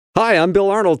Hi, I'm Bill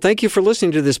Arnold. Thank you for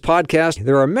listening to this podcast.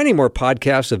 There are many more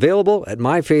podcasts available at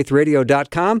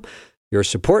myfaithradio.com. Your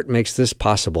support makes this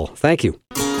possible. Thank you.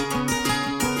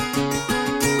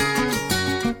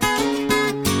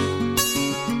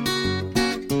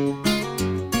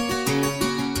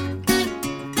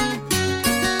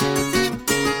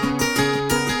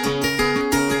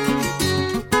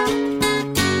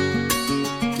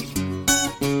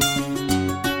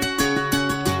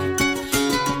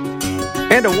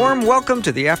 And a warm welcome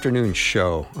to the afternoon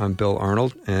show. I'm Bill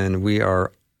Arnold, and we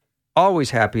are always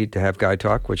happy to have Guy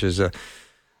Talk, which is a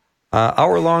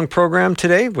hour-long program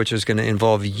today, which is going to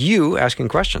involve you asking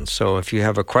questions. So if you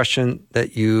have a question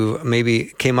that you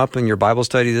maybe came up in your Bible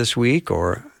study this week,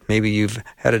 or maybe you've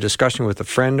had a discussion with a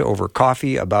friend over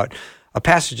coffee about a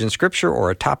passage in Scripture or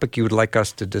a topic you would like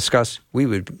us to discuss, we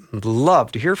would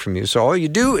love to hear from you. So all you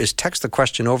do is text the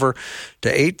question over to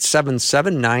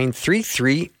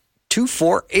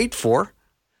 877-933-2484.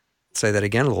 Say that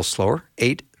again a little slower.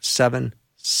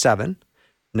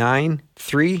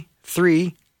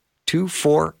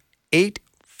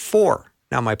 877-933-2484.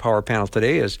 Now my power panel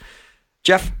today is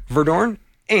Jeff Verdorn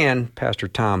and Pastor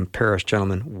Tom Parrish.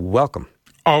 Gentlemen, welcome.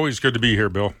 Always good to be here,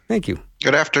 Bill. Thank you.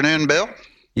 Good afternoon, Bill.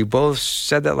 You both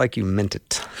said that like you meant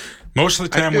it. Most of the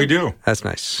time we do. That's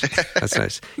nice. That's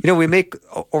nice. You know, we make,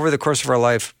 over the course of our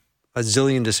life, a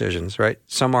zillion decisions, right?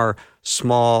 Some are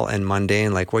small and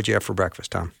mundane, like what'd you have for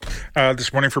breakfast, Tom?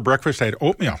 This morning for breakfast, I had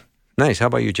oatmeal. Nice. How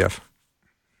about you, Jeff?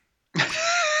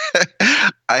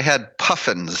 I had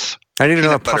puffins. I didn't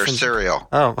know peanut butter puffins. Cereal.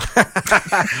 Oh.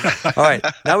 All right.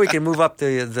 Now we can move up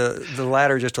the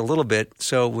ladder just a little bit.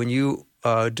 So when you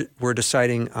were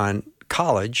deciding on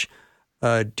college,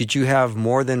 did you have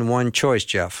more than one choice,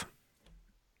 Jeff?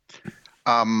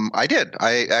 I did.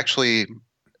 I actually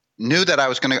knew that I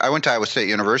went to Iowa State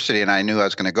University, and I knew I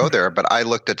was going to go there, but I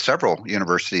looked at several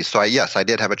universities. So yes, I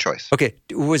did have a choice. Okay.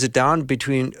 Was it down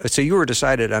between, so you were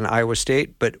decided on Iowa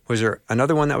State, but was there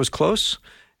another one that was close?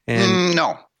 And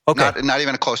No. Okay. Not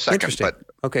even a close second. Interesting. But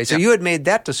okay. So yeah. you had made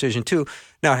that decision too.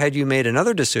 Now, had you made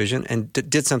another decision and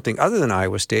did something other than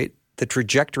Iowa State, the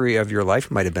trajectory of your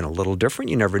life might have been a little different.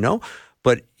 You never know.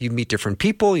 But you meet different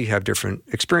people, you have different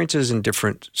experiences and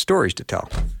different stories to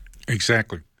tell.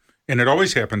 Exactly. And it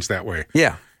always happens that way.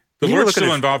 Yeah. The You Lord's look at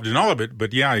still it- involved in all of it,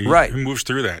 but yeah, he moves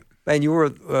through that. And you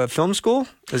were film school?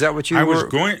 Is that what you I were?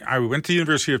 I went to the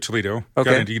University of Toledo,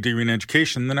 Okay. got a degree in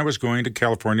education, then I was going to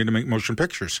California to make motion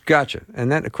pictures. Gotcha.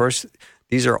 And then, of course,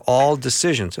 these are all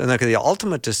decisions. And the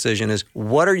ultimate decision is,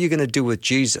 what are you going to do with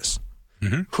Jesus?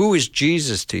 Mm-hmm. Who is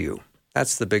Jesus to you?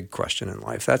 That's the big question in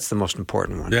life. That's the most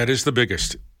important one. That is the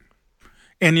biggest.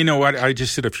 And you know what? I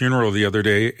just did a funeral the other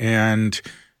day and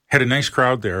had a nice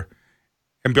crowd there.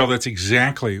 And Bill, that's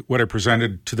exactly what I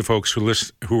presented to the folks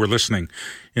who were listening,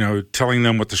 you know, telling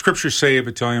them what the scriptures say,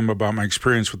 but telling them about my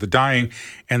experience with the dying.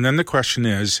 And then the question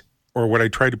is, or what I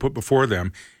tried to put before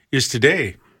them, is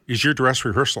today is your dress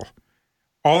rehearsal.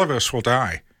 All of us will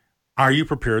die. Are you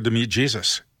prepared to meet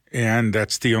Jesus? And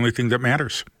that's the only thing that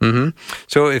matters. Mm-hmm.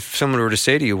 So if someone were to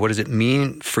say to you, what does it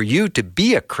mean for you to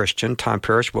be a Christian, Tom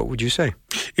Parrish, what would you say?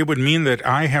 It would mean that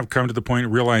I have come to the point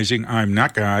of realizing I'm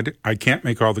not God. I can't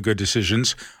make all the good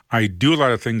decisions. I do a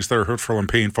lot of things that are hurtful and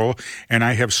painful, and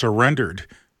I have surrendered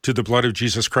to the blood of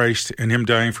Jesus Christ and him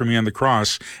dying for me on the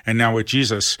cross. And now with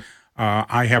Jesus,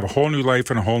 I have a whole new life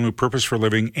and a whole new purpose for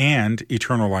living and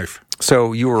eternal life.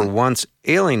 So you were once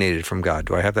alienated from God.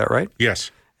 Do I have that right?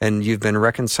 Yes. And you've been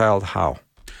reconciled how?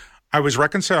 I was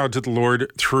reconciled to the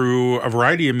Lord through a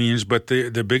variety of means, but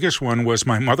the biggest one was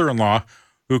my mother-in-law,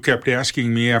 who kept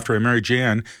asking me after I married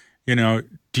Jan, you know,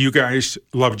 do you guys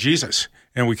love Jesus?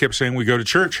 And we kept saying we go to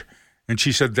church. And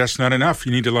she said, that's not enough.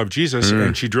 You need to love Jesus.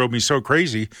 And she drove me so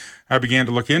crazy, I began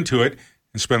to look into it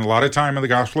and spent a lot of time in the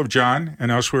Gospel of John and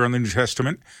elsewhere in the New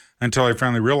Testament until I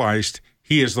finally realized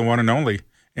he is the one and only.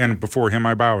 And before him,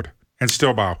 I bowed and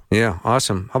still bow. Yeah,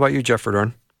 awesome. How about you, Jeff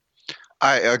Verdorn?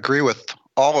 I agree with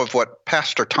all of what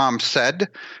Pastor Tom said.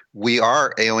 We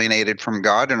are alienated from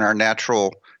God in our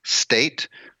natural state.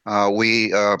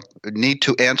 We need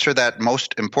to answer that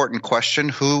most important question,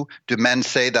 who do men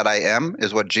say that I am,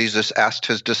 is what Jesus asked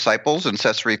his disciples in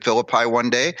Caesarea Philippi one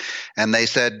day. And they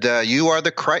said, you are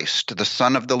the Christ, the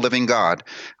Son of the living God.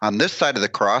 On this side of the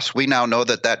cross, we now know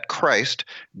that Christ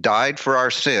died for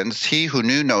our sins. He who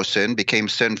knew no sin became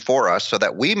sin for us so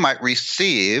that we might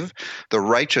receive the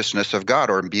righteousness of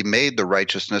God or be made the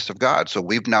righteousness of God. So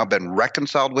we've now been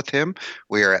reconciled with him.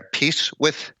 We are at peace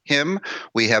with him.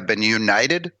 We have been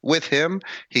united with him.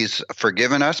 He's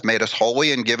forgiven us, made us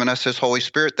holy, and given us his Holy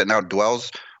Spirit that now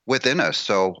dwells within us.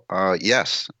 So,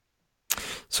 yes.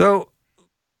 So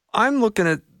I'm looking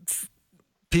at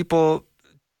people,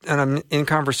 and I'm in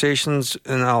conversations,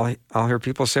 and I'll hear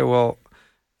people say, well,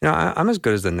 I'm as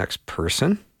good as the next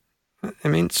person. I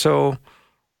mean, so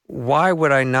why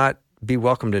would I not be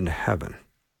welcomed into heaven?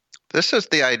 This is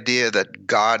the idea that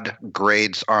God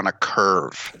grades on a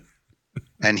curve,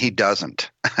 and he doesn't.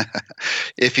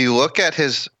 If you look at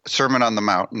his Sermon on the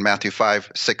Mount in Matthew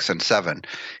 5, 6, and 7,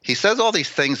 he says all these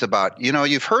things about,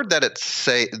 you've heard that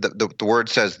the word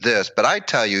says this, but I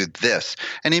tell you this.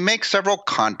 And he makes several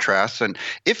contrasts. And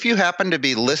if you happen to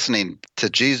be listening to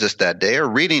Jesus that day or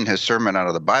reading his sermon out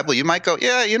of the Bible, you might go,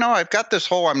 yeah, I've got this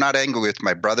whole I'm not angry with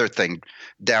my brother thing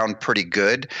down pretty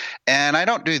good. And I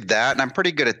don't do that, and I'm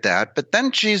pretty good at that. But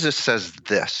then Jesus says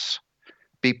this,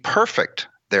 be perfect,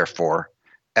 therefore,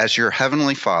 as your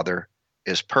heavenly Father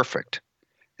is perfect.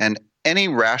 And any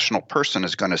rational person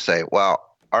is going to say, well,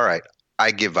 all right,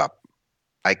 I give up.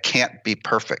 I can't be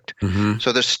perfect. Mm-hmm.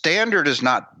 So the standard is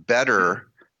not better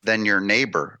than your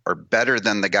neighbor or better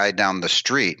than the guy down the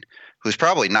street, who's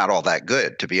probably not all that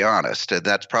good, to be honest.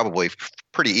 That's probably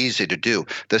pretty easy to do.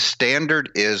 The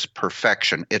standard is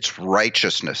perfection. It's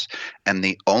righteousness. And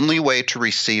the only way to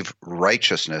receive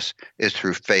righteousness is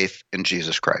through faith in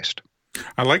Jesus Christ.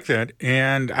 I like that,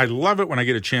 and I love it when I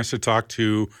get a chance to talk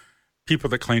to people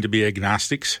that claim to be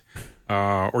agnostics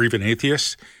or even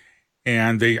atheists.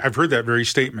 And I've heard that very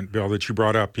statement, Bill, that you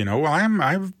brought up. Well, I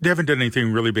haven't done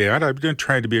anything really bad. I've been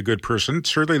trying to be a good person.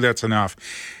 Certainly, that's enough.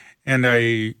 And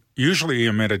I usually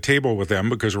am at a table with them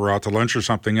because we're out to lunch or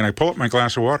something, and I pull up my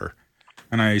glass of water,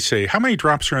 and I say, "How many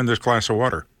drops are in this glass of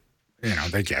water?"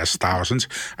 They guess thousands.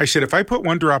 I said, "If I put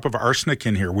 1 drop of arsenic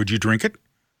in here, would you drink it?"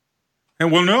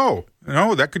 And well, no,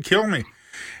 that could kill me.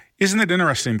 Isn't it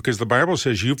interesting? Because the Bible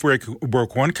says you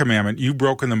broke one commandment, you've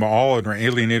broken them all and are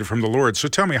alienated from the Lord. So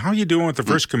tell me, how are you doing with the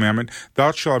first commandment?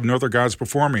 Thou shalt have no other gods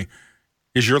before me.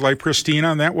 Is your life pristine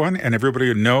on that one? And everybody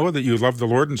would know that you love the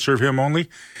Lord and serve him only?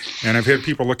 And I've had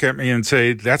people look at me and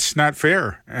say, that's not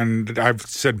fair. And I've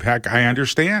said back, I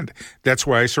understand. That's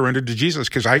why I surrendered to Jesus,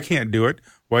 because I can't do it.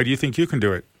 Why do you think you can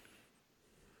do it?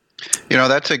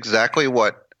 That's exactly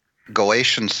what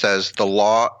Galatians says the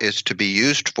law is to be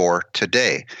used for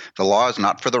today. The law is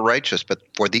not for the righteous, but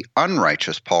for the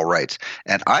unrighteous, Paul writes.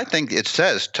 And I think it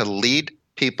says to lead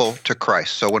people to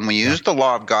Christ. So when we use the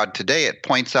law of God today, it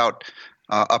points out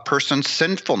a person's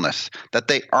sinfulness, that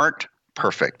they aren't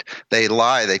perfect. They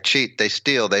lie, they cheat, they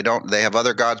steal, they have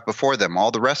other gods before them,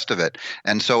 all the rest of it.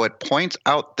 And so it points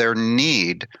out their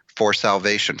need for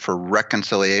salvation, for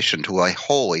reconciliation to a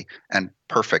holy and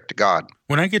perfect God.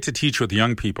 When I get to teach with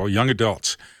young people, young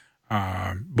adults,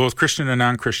 both Christian and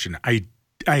non-Christian, I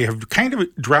have kind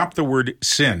of dropped the word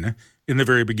sin in the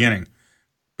very beginning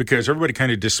because everybody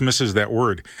kind of dismisses that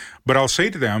word. But I'll say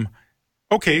to them,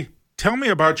 okay, tell me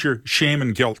about your shame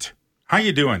and guilt. How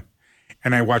you doing?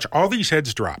 And I watch all these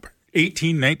heads drop.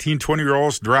 18, 19,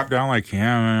 20-year-olds drop down like,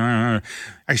 yeah.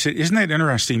 I said, isn't that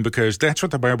interesting? Because that's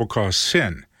what the Bible calls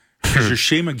sin. Because your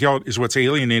shame and guilt is what's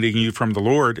alienating you from the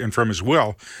Lord and from his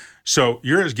will. So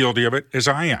you're as guilty of it as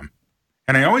I am.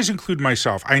 And I always include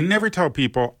myself. I never tell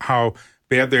people how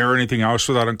bad they are or anything else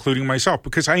without including myself,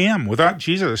 because I am. Without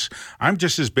Jesus, I'm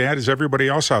just as bad as everybody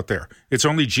else out there. It's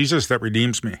only Jesus that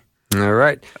redeems me. All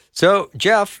right. So,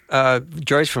 Jeff,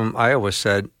 Joyce from Iowa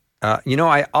said,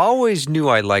 I always knew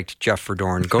I liked Jeff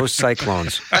Verdorn. Go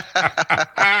Cyclones.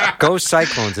 Go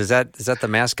Cyclones. Is that the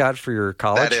mascot for your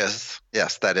college? That is.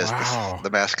 Yes, that is the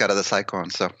mascot of the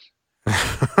Cyclones. So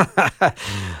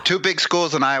 2 big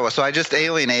schools in Iowa. So I just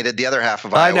alienated the other half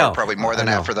of Iowa. I know. Probably more than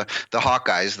half for the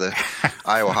Hawkeyes, the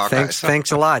Iowa Hawkeyes.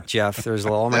 Thanks a lot, Jeff. There's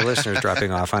all my listeners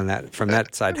dropping off on that from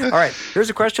that side. All right. Here's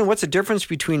a question. What's the difference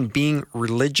between being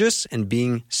religious and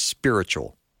being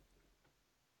spiritual?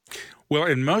 Well,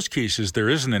 in most cases, there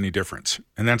isn't any difference.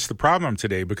 And that's the problem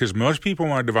today, because most people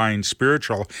want to define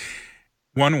spiritual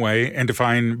one way and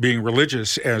define being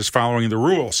religious as following the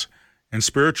rules, and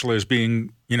spiritual as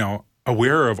being,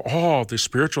 aware of all the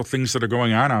spiritual things that are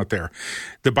going on out there.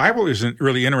 The Bible isn't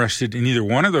really interested in either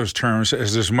one of those terms,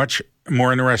 as is much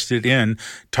more interested in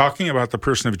talking about the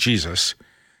person of Jesus,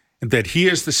 that he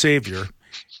is the Savior,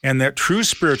 and that true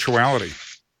spirituality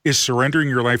is surrendering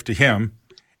your life to him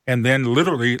and then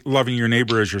literally loving your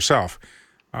neighbor as yourself.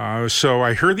 So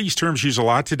I heard these terms used a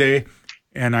lot today,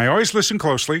 and I always listen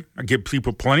closely. I give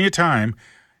people plenty of time.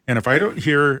 And if I don't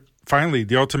hear, finally,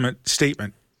 the ultimate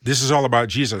statement, this is all about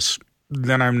Jesus,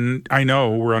 then I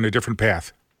know we're on a different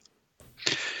path.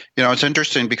 It's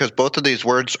interesting because both of these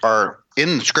words are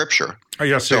in Scripture. Oh,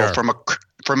 yes, so they are.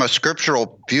 from a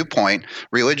scriptural viewpoint,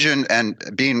 religion and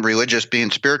being religious,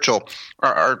 being spiritual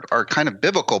are kind of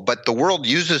biblical, but the world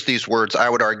uses these words, I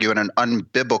would argue, in an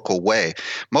unbiblical way.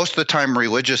 Most of the time,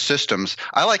 religious systems,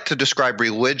 I like to describe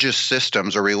religious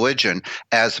systems or religion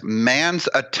as man's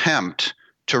attempt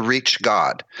to reach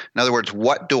God. In other words,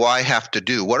 what do I have to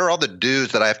do? What are all the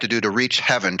do's that I have to do to reach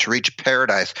heaven, to reach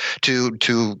paradise, to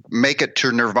make it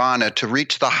to nirvana, to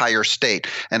reach the higher state?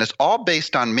 And it's all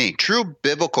based on me. True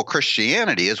biblical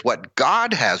Christianity is what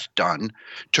God has done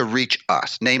to reach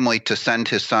us, namely to send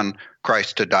his son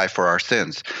Christ to die for our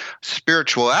sins.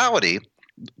 Spirituality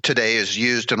today is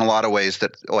used in a lot of ways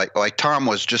that, like Tom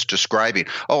was just describing.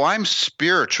 Oh, I'm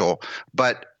spiritual,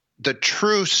 but the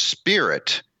true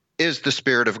spirit is the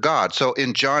Spirit of God. So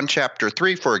in John chapter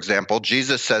 3, for example,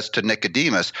 Jesus says to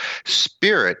Nicodemus,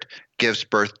 spirit gives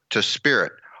birth to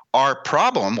spirit. Our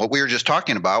problem, what we were just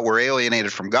talking about, we're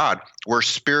alienated from God. We're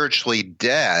spiritually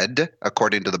dead,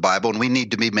 according to the Bible, and we need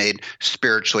to be made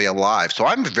spiritually alive. So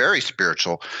I'm very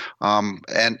spiritual,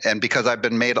 and because I've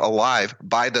been made alive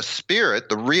by the Spirit,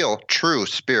 the real, true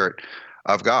Spirit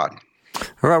of God.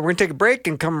 All right, we're going to take a break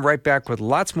and come right back with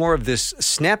lots more of this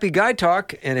snappy guy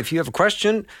talk. And if you have a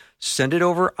question, send it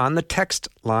over on the text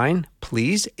line,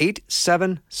 please,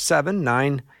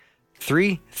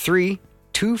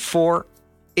 877-933-2484,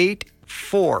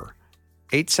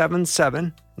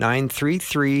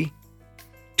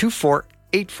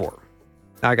 877-933-2484.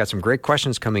 Now, I got some great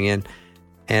questions coming in,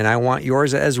 and I want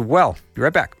yours as well. Be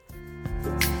right back.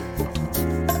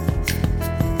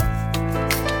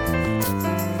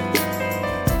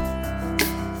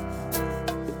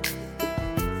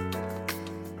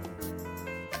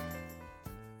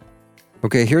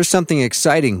 Okay, here's something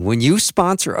exciting. When you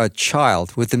sponsor a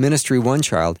child with the Ministry One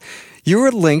Child, you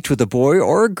are linked with a boy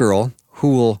or a girl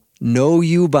who will know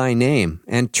you by name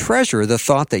and treasure the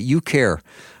thought that you care.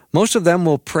 Most of them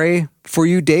will pray for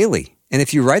you daily, and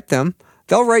if you write them,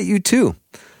 they'll write you too.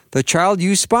 The child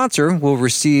you sponsor will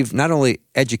receive not only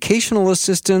educational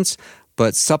assistance,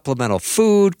 but supplemental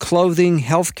food, clothing,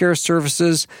 healthcare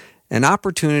services, and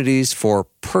opportunities for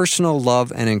personal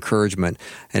love and encouragement,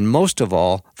 and most of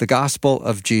all, the gospel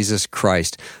of Jesus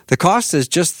Christ. The cost is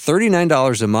just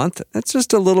 $39 a month. That's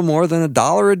just a little more than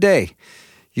 $1 a day.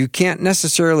 You can't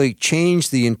necessarily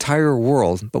change the entire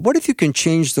world, but what if you can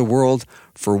change the world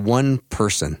for one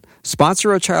person?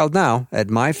 Sponsor a child now at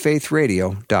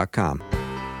myfaithradio.com.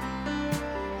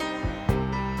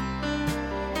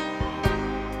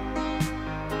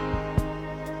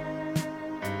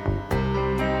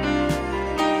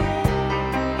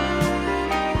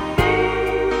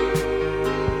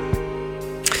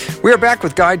 We are back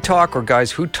with Guide Talk, or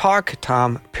Guys Who Talk.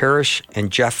 Tom Parrish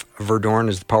and Jeff Verdorn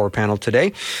is the power panel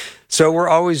today. So we're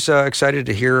always excited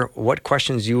to hear what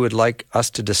questions you would like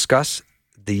us to discuss.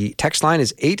 The text line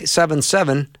is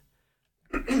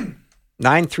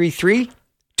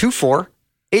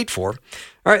 877-933-2484. All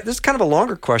right, this is kind of a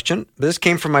longer question. This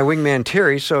came from my wingman,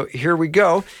 Terry, so here we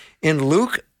go. In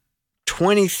Luke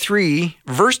 23,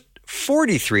 verse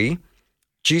 43,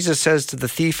 Jesus says to the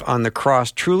thief on the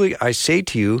cross, "Truly I say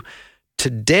to you,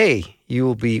 today you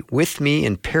will be with me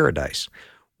in paradise."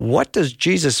 What does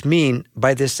Jesus mean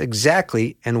by this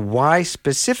exactly, and why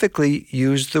specifically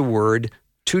use the word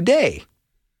today?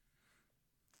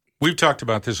 We've talked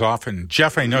about this often.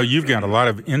 Jeff, I know you've got a lot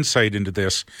of insight into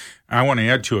this. I want to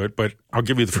add to it, but I'll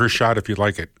give you the first shot if you'd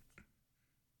like it.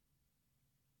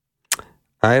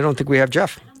 I don't think we have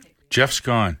Jeff. Jeff's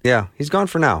gone. Yeah, he's gone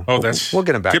for now. Oh, we'll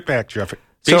get him back. Get back, Jeff.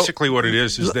 Basically what it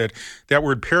is that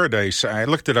word paradise, I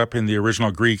looked it up in the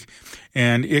original Greek,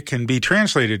 and it can be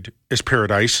translated as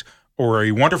paradise or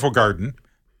a wonderful garden.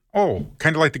 Oh,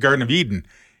 kind of like the Garden of Eden.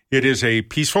 It is a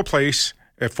peaceful place,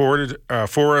 a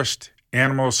forest,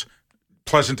 animals,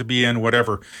 pleasant to be in,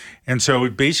 whatever. And so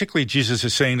basically Jesus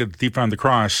is saying to the thief on the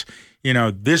cross,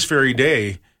 this very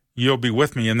day you'll be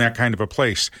with me in that kind of a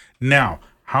place. Now,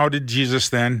 how did Jesus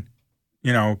then,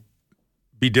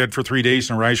 be dead for 3 days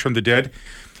and rise from the dead?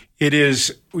 It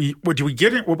is what we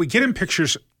get in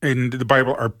pictures in the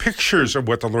Bible are pictures of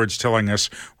what the Lord's telling us,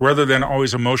 rather than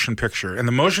always a motion picture. And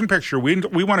the motion picture,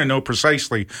 we want to know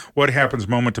precisely what happens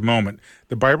moment to moment.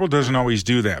 The Bible doesn't always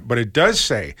do that, but it does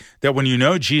say that when you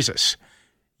know Jesus,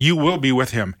 you will be with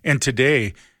him. And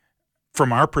today,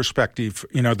 from our perspective,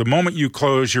 the moment you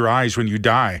close your eyes when you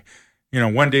die,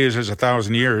 one day is as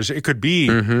 1,000 years. It could be,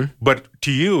 but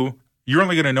to you, you're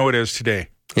only going to know it as today.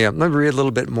 Yeah, let me read a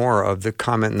little bit more of the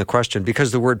comment and the question,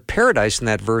 because the word paradise in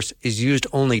that verse is used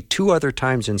only 2 other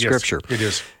times in Scripture. It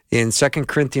is. In 2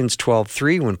 Corinthians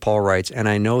 12:3, when Paul writes, "And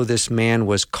I know this man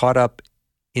was caught up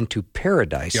into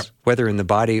paradise, whether in the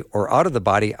body or out of the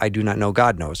body, I do not know,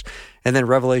 God knows. And then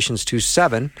Revelations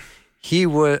 2:7, he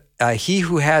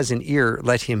who has an ear,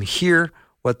 let him hear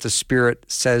what the Spirit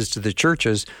says to the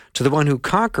churches. To the one who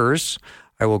conquers,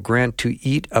 I will grant to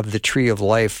eat of the tree of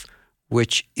life,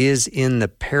 which is in the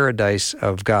paradise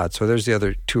of God. So there's the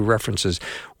other two references.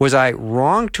 Was I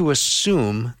wrong to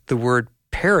assume the word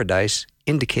paradise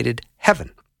indicated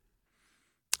heaven?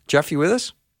 Jeff, you with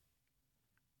us?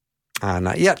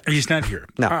 Not yet. He's not here.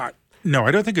 No. No,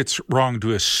 I don't think it's wrong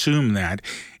to assume that.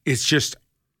 It's just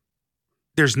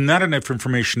there's not enough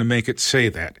information to make it say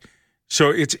that. So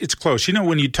it's close. You know,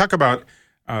 when you talk about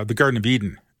the Garden of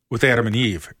Eden with Adam and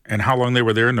Eve and how long they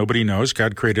were there, nobody knows.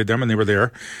 God created them and they were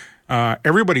there.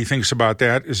 Everybody thinks about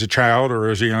that as a child or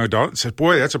as a young adult and says,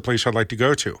 boy, that's a place I'd like to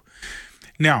go to.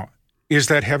 Now, is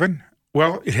that heaven?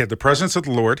 Well, it had the presence of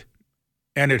the Lord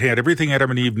and it had everything Adam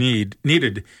and Eve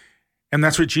needed. And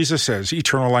that's what Jesus says.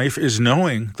 Eternal life is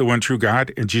knowing the one true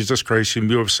God and Jesus Christ whom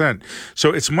you have sent.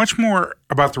 So it's much more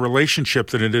about the relationship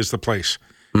than it is the place.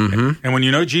 Mm-hmm. And when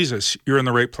you know Jesus, you're in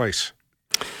the right place.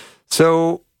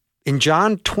 So in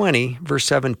John 20, verse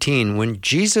 17, when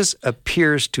Jesus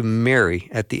appears to Mary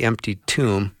at the empty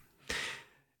tomb,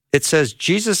 it says,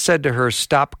 Jesus said to her,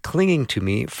 stop clinging to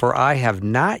me, for I have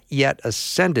not yet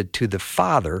ascended to the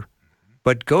Father,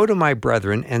 but go to my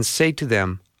brethren and say to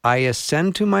them, I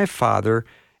ascend to my Father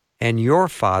and your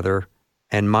Father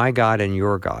and my God and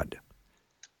your God.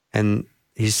 And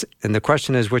the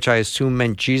question is, which I assume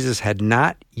meant Jesus had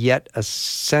not yet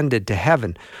ascended to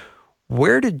heaven.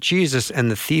 Where did Jesus and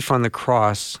the thief on the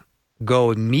cross go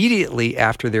immediately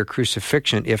after their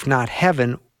crucifixion, if not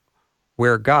heaven,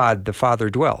 where God the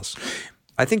Father dwells?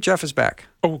 I think Jeff is back.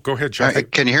 Oh, go ahead, Jeff.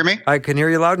 Can you hear me? I can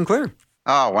hear you loud and clear.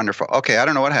 Oh, wonderful. Okay, I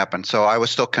don't know what happened. So I was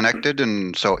still connected.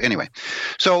 And so anyway,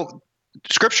 so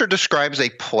Scripture describes a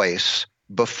place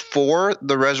before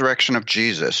the resurrection of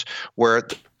Jesus where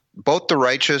both the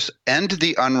righteous and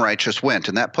the unrighteous went.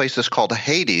 And that place is called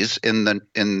Hades in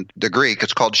the Greek.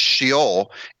 It's called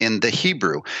Sheol in the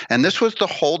Hebrew. And this was the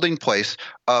holding place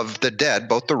of the dead,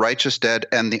 both the righteous dead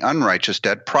and the unrighteous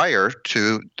dead, prior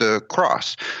to the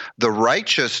cross. The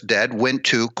righteous dead went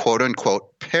to, quote unquote,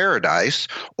 paradise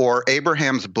or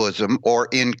Abraham's bosom or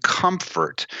in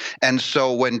comfort. And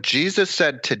so when Jesus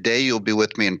said, today you'll be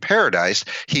with me in paradise,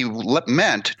 he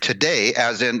meant today,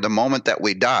 as in the moment that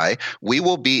we die, we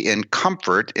will be in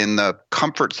comfort, in the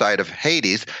comfort side of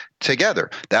Hades together.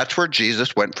 That's where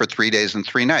Jesus went for 3 days and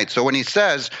 3 nights. So when he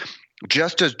says,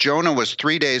 just as Jonah was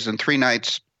 3 days and 3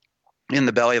 nights in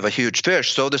the belly of a huge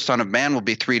fish, so the Son of Man will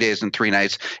be 3 days and 3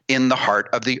 nights in the heart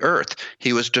of the earth.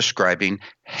 He was describing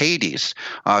Hades.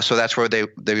 So that's where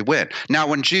they went. Now,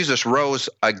 when Jesus rose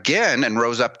again and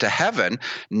rose up to heaven,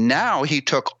 now he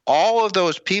took all of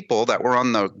those people that were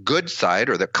on the good side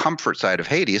or the comfort side of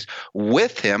Hades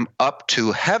with him up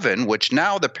to heaven, which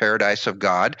now the paradise of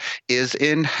God is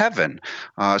in heaven.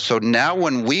 So now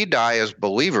when we die as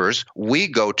believers, we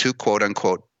go to, quote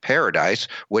unquote, paradise,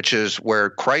 which is where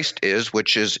Christ is,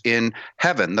 which is in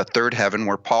heaven, the third heaven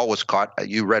where Paul was caught.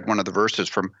 You read one of the verses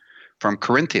from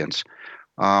Corinthians.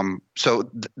 So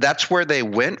that's where they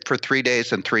went for 3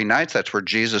 days and 3 nights. That's where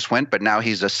Jesus went, but now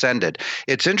he's ascended.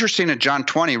 It's interesting in John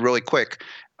 20, really quick.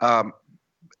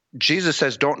 Jesus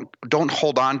says, don't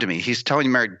hold on to me. He's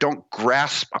telling Mary, don't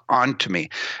grasp onto me.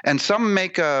 And some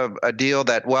make a deal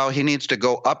that, well, he needs to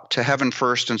go up to heaven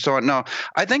first and so on. No,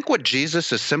 I think what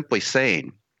Jesus is simply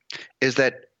saying is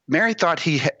that Mary thought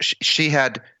she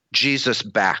had Jesus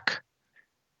back.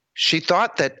 She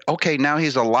thought that, okay, now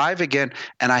he's alive again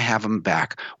and I have him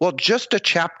back. Well, just a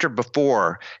chapter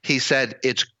before, he said,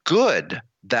 it's good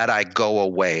that I go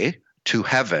away to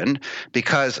heaven,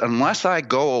 because unless I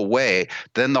go away,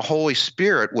 then the Holy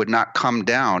Spirit would not come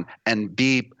down and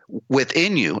be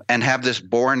within you and have this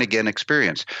born again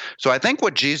experience. So I think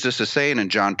what Jesus is saying in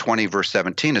John 20, verse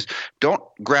 17 is, don't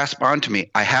grasp onto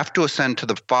me. I have to ascend to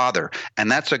the Father.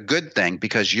 And that's a good thing,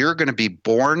 because you're going to be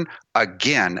born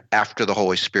again after the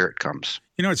Holy Spirit comes.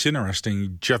 You know, it's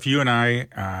interesting, Jeff, you and I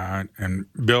and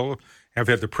Bill have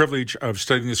had the privilege of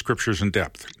studying the Scriptures in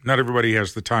depth. Not everybody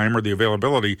has the time or the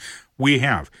availability. We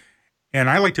have. And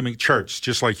I like to make charts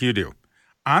just like you do.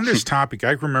 On this topic,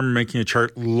 I remember making a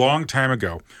chart a long time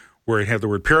ago where it had the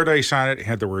word paradise on it, it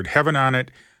had the word heaven on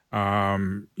it,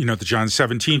 the John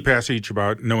 17 passage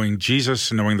about knowing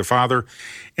Jesus and knowing the Father.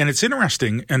 And it's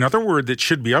interesting, another word that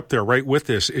should be up there right with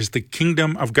this is the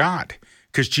kingdom of God,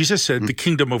 because Jesus said the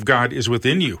kingdom of God is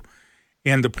within you.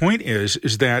 And the point is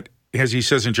that, as he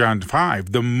says in John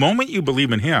 5, the moment you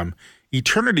believe in him,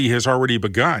 eternity has already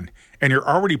begun, and you're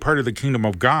already part of the kingdom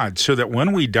of God, so that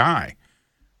when we die,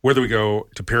 whether we go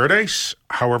to paradise,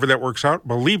 however that works out,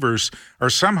 believers are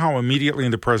somehow immediately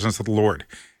in the presence of the Lord.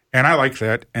 And I like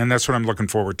that, and that's what I'm looking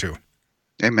forward to.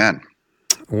 Amen.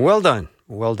 Well done.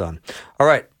 Well done. All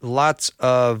right. Lots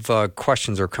of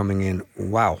questions are coming in.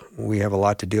 Wow. We have a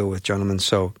lot to deal with, gentlemen.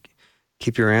 So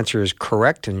keep your answers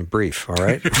correct and brief, all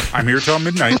right? I'm here till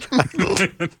midnight.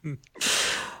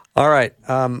 All right.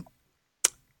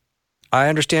 I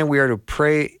understand we are to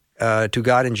pray to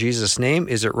God in Jesus' name.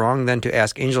 Is it wrong then to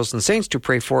ask angels and saints to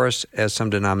pray for us as some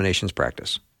denominations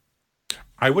practice?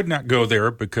 I would not go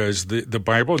there because the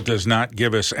Bible does not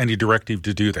give us any directive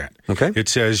to do that. Okay. It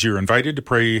says you're invited to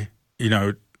pray,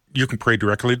 you can pray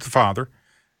directly to the Father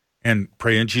and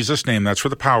pray in Jesus' name. That's where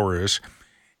the power is.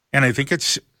 And I think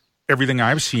it's everything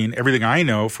I've seen, everything I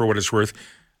know for what it's worth.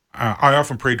 I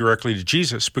often pray directly to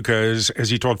Jesus because, as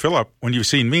he told Philip, when you've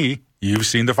seen me, you've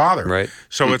seen the Father. Right.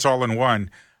 So it's all in one.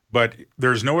 But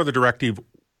there's no other directive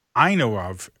I know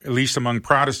of, at least among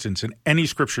Protestants, in any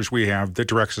scriptures we have that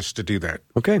directs us to do that.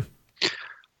 Okay.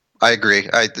 I agree.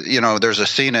 There's a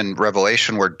scene in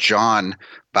Revelation where John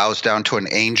bows down to an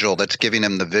angel that's giving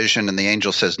him the vision, and the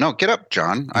angel says, "No, get up,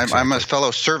 John. I'm a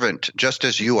fellow servant, just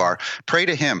as you are. Pray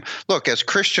to him." Look, as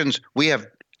Christians, we have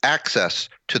access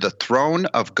to the throne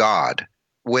of God.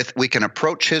 We can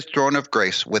approach his throne of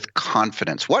grace with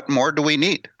confidence. What more do we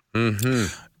need? Mm-hmm.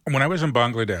 When I was in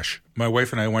Bangladesh, my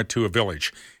wife and I went to a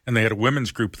village, and they had a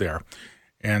women's group there.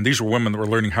 And these were women that were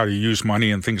learning how to use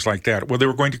money and things like that. Well, they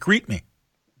were going to greet me,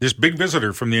 this big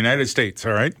visitor from the United States,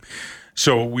 all right?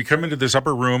 So we come into this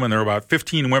upper room, and there are about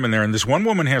 15 women there, and this one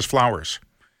woman has flowers.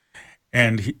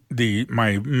 And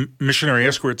my missionary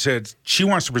escort said, she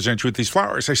wants to present you with these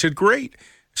flowers. I said, great.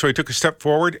 So I took a step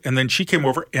forward, and then she came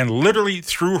over and literally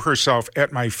threw herself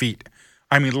at my feet.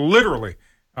 I mean, literally.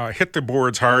 Hit the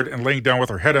boards hard and laying down with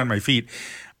her head on my feet.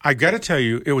 I got to tell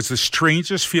you, it was the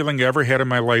strangest feeling I ever had in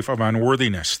my life of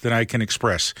unworthiness that I can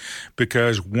express.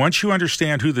 Because once you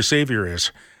understand who the Savior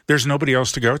is, there's nobody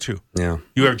else to go to. Yeah.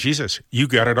 You have Jesus. You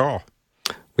got it all.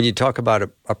 When you talk about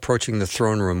approaching the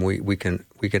throne room, we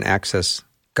can access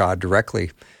God directly.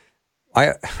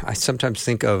 I sometimes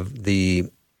think of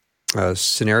the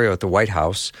scenario at the White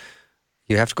House.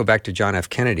 You have to go back to John F.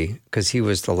 Kennedy because he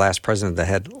was the last president that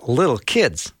had little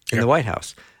kids in the White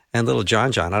House. And little John,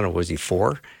 I don't know, was he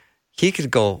 4? He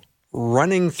could go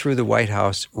running through the White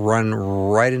House, run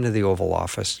right into the Oval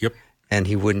Office, and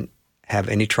he wouldn't have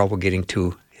any trouble getting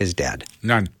to his dad.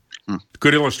 None.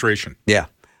 Good illustration. Yeah.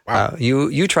 Wow.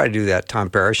 You try to do that, Tom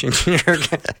Parrish, and you're going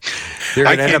to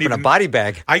end up in a body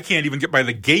bag. I can't even get by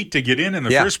the gate to get in the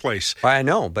first place. I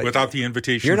know, but without the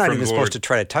invitation you're not from even the supposed Lord. to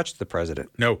try to touch the president.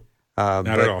 No. Not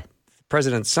at all. The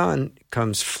president's son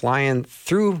comes flying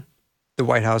through the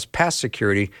White House, past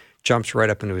security, jumps right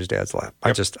up into his dad's lap.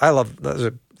 I love that's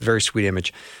a very sweet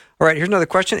image. All right, here's another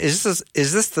question. Is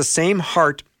this the same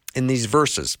heart in these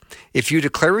verses? If you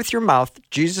declare with your mouth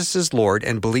Jesus is Lord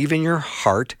and believe in your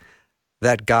heart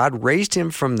that God raised him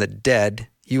from the dead,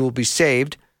 you will be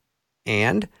saved.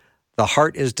 And the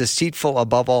heart is deceitful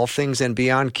above all things and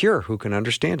beyond cure. Who can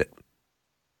understand it?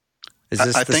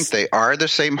 I think they are the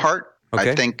same heart.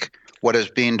 Okay. I think what is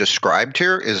being described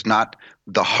here is not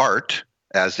the heart,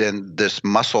 as in this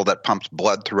muscle that pumps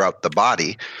blood throughout the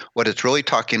body. What it's really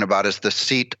talking about is the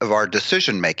seat of our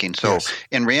decision making. So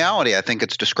in reality, I think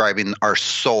it's describing our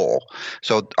soul.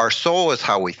 So our soul is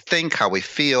how we think, how we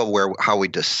feel, how we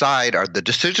decide, are the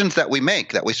decisions that we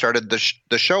make that we started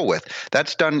the show with.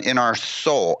 That's done in our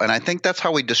soul. And I think that's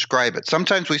how we describe it.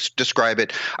 Sometimes we describe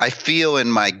it, I feel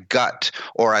in my gut,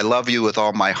 or I love you with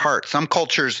all my heart. Some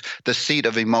cultures, the seat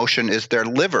of emotion is their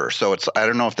liver. So I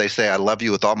don't know if they say I love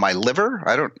you with all my liver.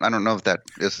 I don't know if that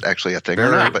is actually a thing or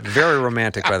not. But very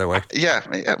romantic, by the way. Yeah.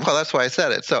 Well, that's why I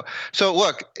said it. So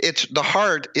look, it's the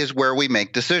heart is where we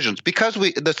make decisions because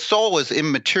the soul is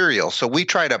immaterial. So we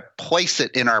try to place it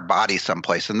in our body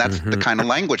someplace, and that's the kind of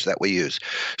language that we use.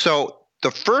 So the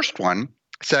first one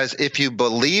says, if you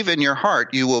believe in your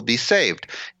heart, you will be saved.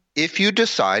 If you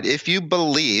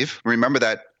believe, remember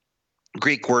that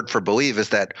Greek word for believe is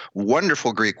that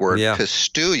wonderful Greek word,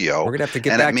 pisteuo. We're going to have to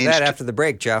get back to that after the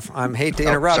break, Jeff. I hate to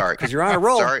interrupt because you're on a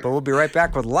roll, but we'll be right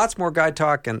back with lots more guy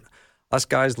talk, and us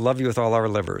guys love you with all our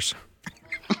livers.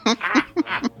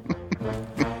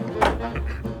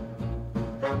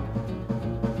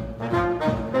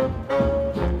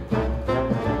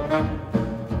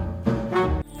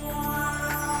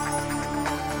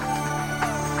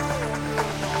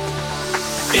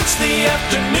 It's the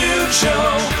afternoon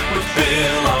show with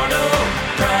Bill Arnold.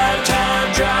 Drive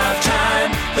time, drive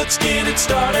time. Let's get it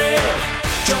started.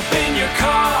 Jump in your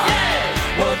car.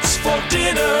 Yeah. What's for dinner?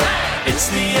 winner. It's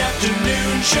the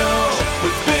afternoon show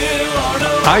with Bill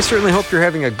Arnold. I certainly hope you're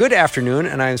having a good afternoon,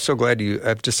 and I'm so glad you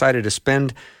have decided to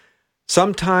spend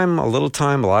some time, a little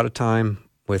time, a lot of time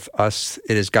with us.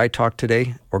 It is Guy Talk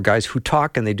today, or Guys Who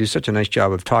Talk, and they do such a nice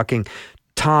job of talking.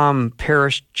 Tom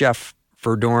Parrish, Jeff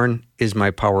Verdorn is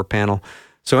my power panel.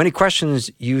 So any questions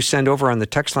you send over on the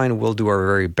text line, we'll do our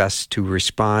very best to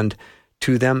respond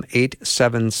to them.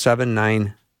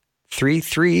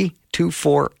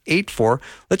 877-933-2484.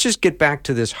 Let's just get back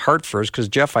to this heart first, because,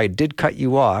 Jeff, I did cut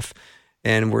you off,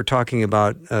 and we're talking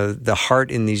about the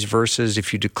heart in these verses.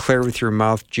 If you declare with your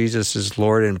mouth Jesus is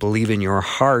Lord and believe in your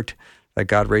heart that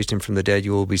God raised him from the dead,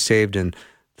 you will be saved. And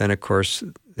then, of course,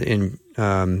 in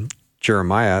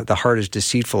Jeremiah, the heart is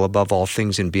deceitful above all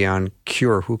things and beyond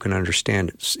cure. Who can understand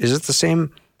it? Is it the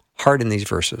same heart in these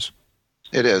verses?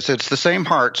 It is. It's the same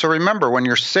heart. So remember, when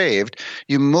you're saved,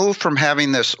 you move from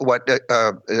having this, what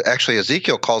actually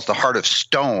Ezekiel calls the heart of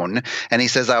stone, and he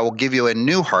says, I will give you a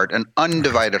new heart, an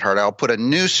undivided heart. I'll put a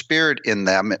new spirit in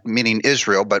them, meaning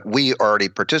Israel, but we already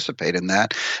participate in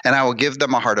that, and I will give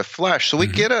them a heart of flesh. So we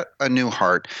get a new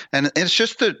heart, and it's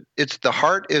just the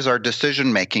heart is our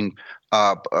decision-making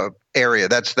area.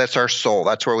 That's our soul.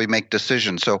 That's where we make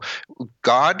decisions. So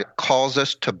God calls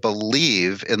us to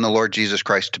believe in the Lord Jesus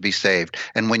Christ to be saved.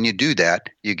 And when you do that,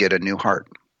 you get a new heart.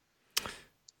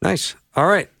 Nice. All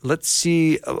right. Let's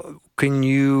see. Can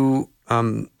you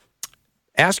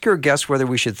ask your guests whether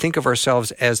we should think of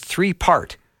ourselves as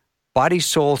 3-part, body,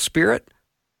 soul, spirit,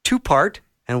 2-part,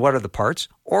 and what are the parts,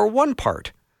 or 1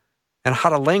 part, and how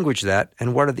to language that,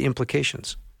 and what are the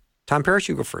implications? Tom Parrish,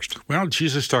 you go first. Well,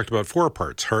 Jesus talked about 4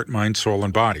 parts, heart, mind, soul,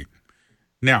 and body.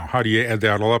 Now, how do you add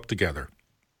that all up together?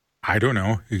 I don't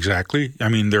know exactly. I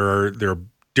mean, there are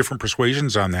different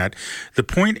persuasions on that. The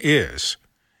point is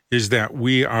that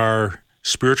we are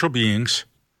spiritual beings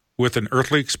with an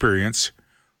earthly experience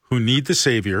who need the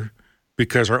Savior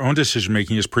because our own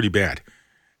decision-making is pretty bad.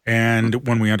 And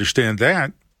when we understand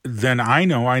that, then I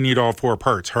know I need all 4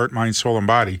 parts, heart, mind, soul, and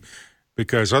body,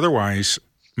 because otherwise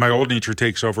my old nature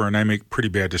takes over and I make pretty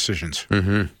bad decisions.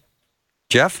 Mm-hmm.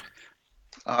 Jeff?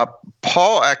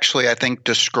 Paul actually, I think,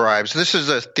 describes, this is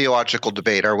a theological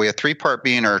debate. Are we a 3-part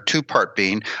being or a 2-part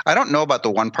being? I don't know about the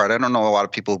 1 part. I don't know a lot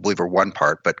of people who believe we're 1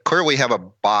 part, but clearly we have a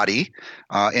body.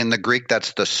 In the Greek,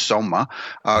 that's the soma.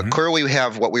 Clearly we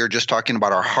have what we were just talking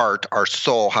about, our heart, our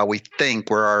soul, how we think,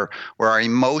 where our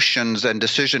emotions and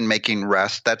decision-making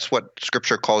rest. That's what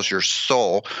Scripture calls your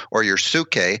soul or your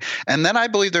suke. And then I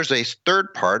believe there's a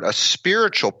 3rd part, a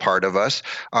spiritual part of us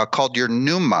called your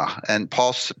pneuma. And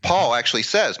Paul actually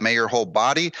says, may your whole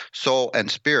body, soul, and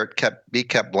spirit be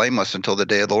kept blameless until the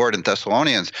day of the Lord in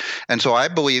Thessalonians. And so I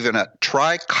believe in a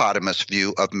trichotomous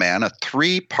view of man, a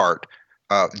 3-part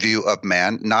view of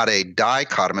man, not a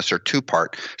dichotomous or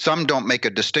 2-part. Some don't make a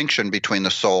distinction between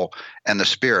the soul and the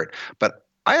spirit. But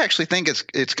I actually think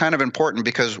it's kind of important,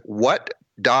 because what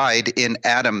died in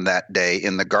Adam that day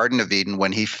in the Garden of Eden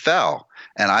when he fell?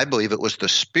 And I believe it was the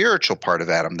spiritual part of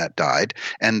Adam that died.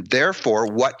 And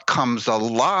therefore, what comes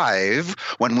alive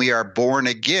when we are born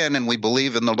again and we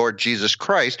believe in the Lord Jesus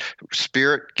Christ,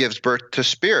 spirit gives birth to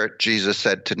spirit, Jesus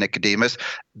said to Nicodemus.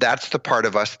 That's the part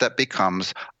of us that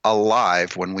becomes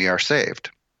alive when we are saved.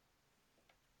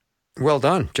 Well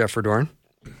done, Jeff Verdorn.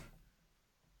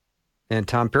 And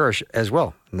Tom Parrish as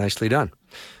well. Nicely done.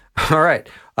 All right.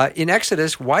 In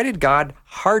Exodus, why did God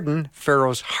harden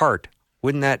Pharaoh's heart?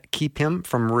 Wouldn't that keep him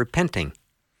from repenting?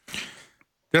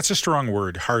 That's a strong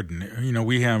word, harden. You know,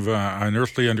 we have an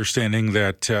earthly understanding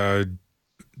that the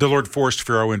Lord forced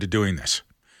Pharaoh into doing this.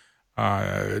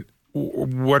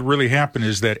 What really happened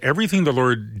is that everything the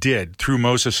Lord did through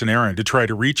Moses and Aaron to try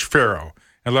to reach Pharaoh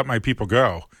and let my people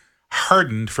go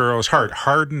hardened Pharaoh's heart,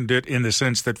 hardened it in the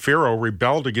sense that Pharaoh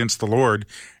rebelled against the Lord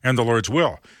and the Lord's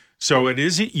will. So it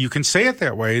is, you can say it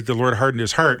that way, the Lord hardened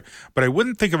his heart, but I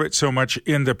wouldn't think of it so much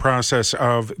in the process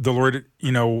of the Lord,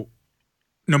 you know,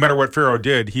 no matter what Pharaoh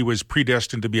did, he was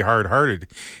predestined to be hard-hearted.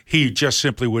 He just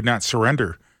simply would not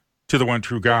surrender to the one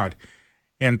true God.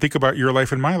 And think about your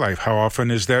life and my life. How often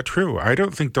is that true? I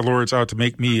don't think the Lord's out to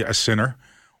make me a sinner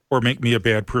or make me a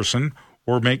bad person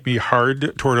or make me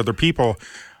hard toward other people.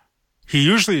 He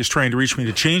usually is trying to reach me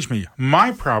to change me.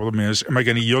 My problem is, am I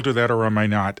going to yield to that or am I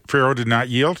not? Pharaoh did not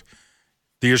yield.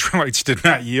 The Israelites did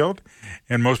not yield.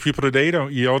 And most people today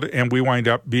don't yield. And we wind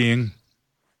up being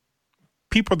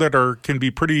people that can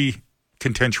be pretty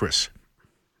contentious.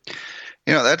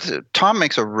 Tom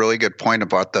makes a really good point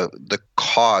about the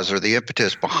cause or the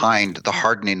impetus behind the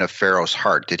hardening of Pharaoh's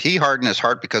heart. Did he harden his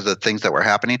heart because of the things that were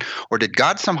happening, or did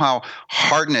God somehow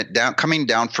harden it down, coming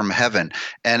down from heaven?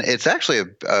 And it's actually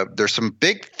there's some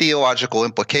big theological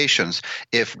implications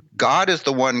if God is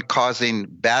the one causing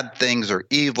bad things or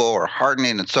evil or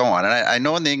hardening and so on. And I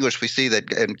know in the English we see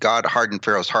that and God hardened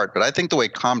Pharaoh's heart, but I think the way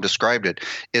Tom described it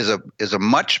is a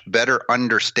much better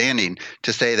understanding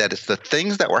to say that it's the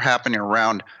things that were happening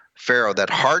around Pharaoh that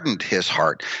hardened his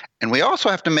heart. And we also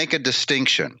have to make a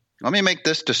distinction. Let me make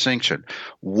this distinction.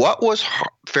 What was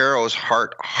Pharaoh's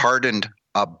heart hardened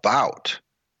about?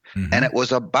 Mm-hmm. And it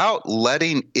was about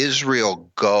letting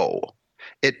Israel go.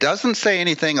 It doesn't say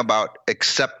anything about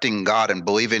accepting God and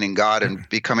believing in God and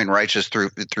becoming righteous through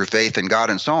faith in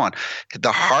God and so on.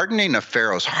 The hardening of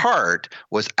Pharaoh's heart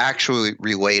was actually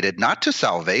related not to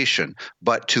salvation,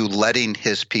 but to letting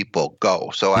his people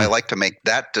go. So I like to make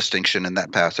that distinction in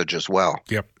that passage as well.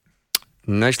 Yep.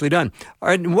 Nicely done. All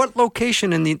right, in what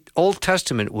location in the Old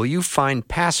Testament will you find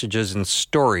passages and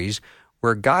stories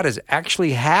where God is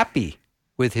actually happy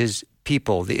with his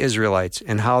people, the Israelites,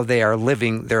 and how they are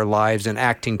living their lives and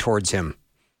acting towards him?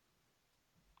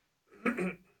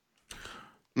 And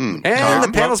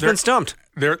the panel's been stumped.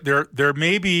 There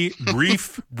may be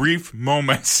brief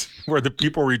moments where the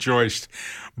people rejoiced,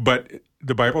 but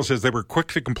the Bible says they were quick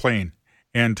to complain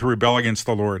and to rebel against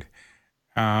the Lord.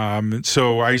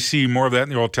 So I see more of that in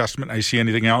the Old Testament. I see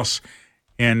anything else.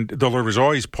 And the Lord was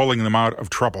always pulling them out of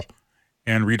trouble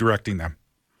and redirecting them.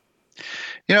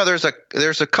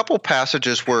 There's a couple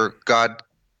passages where God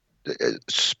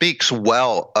speaks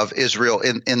well of Israel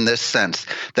in this sense,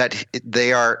 that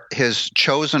they are his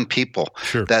chosen people,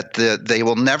 sure, that they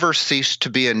will never cease to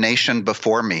be a nation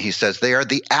before me. He says they are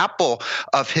the apple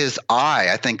of his eye.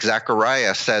 I think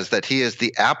Zechariah says that he is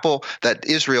the apple, that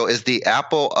Israel is the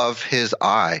apple of his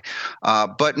eye.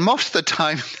 But most of the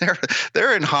time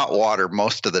they're in hot water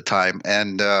most of the time.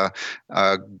 And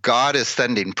God is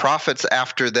sending prophets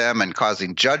after them and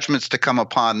causing judgments to come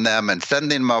upon them and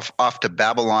sending them off to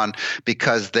Babylon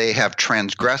because they have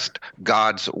transgressed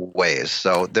God's ways.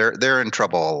 So they're in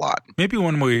trouble a lot. Maybe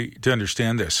one way to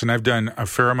understand this, and I've done a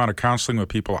fair amount of counseling with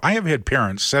people, I have had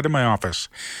parents sit in my office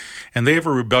and they have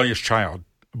a rebellious child,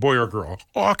 boy or girl,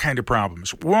 all kind of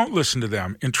problems, won't listen to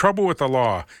them, in trouble with the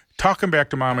law, talking back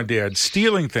to mom and dad,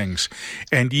 stealing things.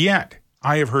 And yet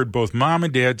I have heard both mom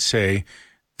and dad say,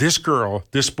 this girl,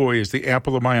 this boy is the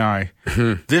apple of my eye.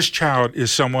 This child is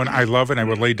someone I love and I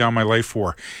would lay down my life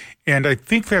for. And I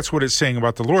think that's what it's saying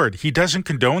about the Lord. He doesn't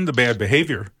condone the bad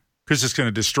behavior because it's going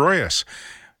to destroy us.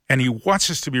 And he wants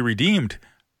us to be redeemed.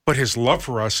 But his love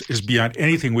for us is beyond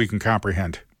anything we can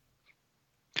comprehend.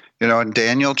 In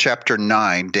Daniel chapter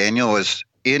 9, Daniel is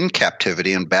in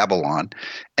captivity in Babylon,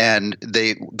 and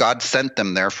God sent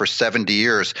them there for 70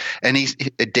 years. And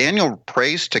Daniel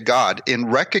prays to God in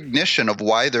recognition of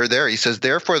why they're there. He says,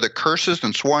 therefore the curses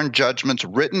and sworn judgments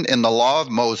written in the law of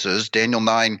Moses, Daniel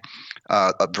 9,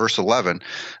 verse 11,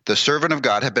 the servant of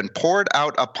God, have been poured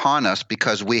out upon us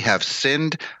because we have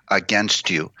sinned against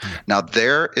you. Now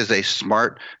there is a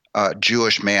smart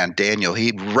Jewish man, Daniel.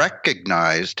 He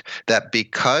recognized that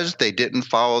because they didn't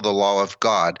follow the law of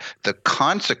God, the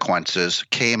consequences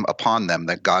came upon them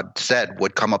that God said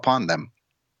would come upon them.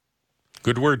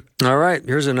 Good word. All right.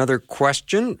 Here's another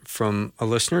question from a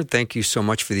listener. Thank you so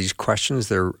much for these questions.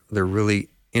 They're really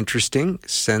interesting.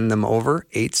 Send them over,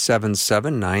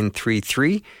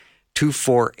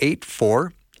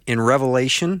 877-933-2484. In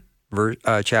Revelation,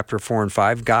 chapter 4 and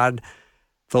 5, God,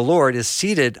 the Lord, is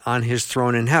seated on his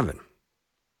throne in heaven.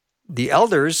 The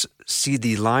elders see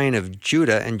the Lion of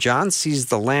Judah, and John sees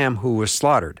the Lamb who was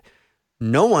slaughtered.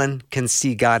 No one can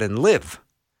see God and live.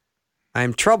 I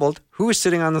am troubled. Who is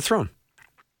sitting on the throne?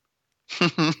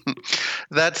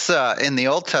 That's in the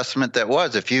Old Testament. That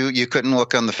was if you couldn't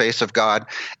look on the face of God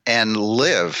and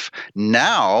live.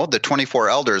 Now the 24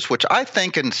 elders, which I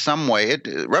think in some way,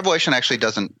 Revelation actually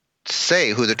doesn't say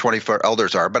who the 24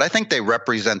 elders are, but I think they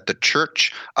represent the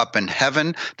church up in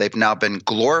heaven. They've now been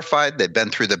glorified. They've been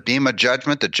through the Bema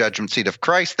judgment, the judgment seat of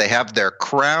Christ. They have their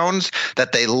crowns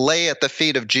that they lay at the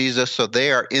feet of Jesus, so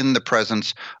they are in the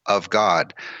presence of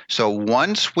God. So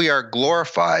once we are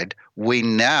glorified, we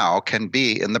now can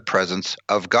be in the presence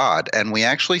of God. And we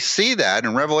actually see that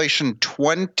in Revelation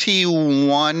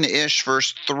 21-ish,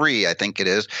 verse 3, I think it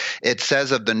is. It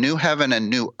says of the new heaven and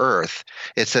new earth,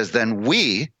 it says, then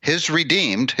we, his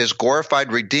redeemed, his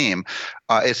glorified redeemed,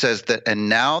 it says that, and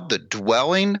now the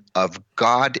dwelling of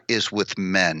God is with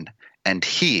men, and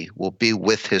he will be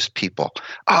with his people.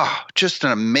 Just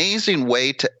an amazing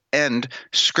way to end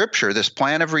Scripture, this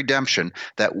plan of redemption,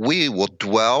 that we will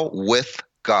dwell with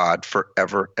God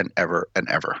forever and ever and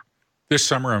ever. This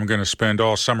summer, I'm going to spend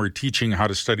all summer teaching how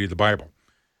to study the Bible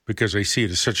because I see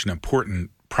it as such an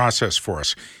important process for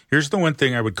us. Here's the one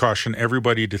thing I would caution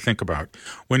everybody to think about.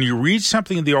 When you read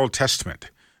something in the Old Testament,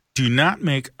 do not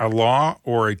make a law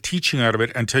or a teaching out of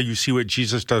it until you see what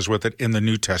Jesus does with it in the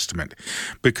New Testament.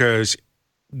 Because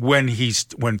when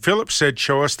Philip said,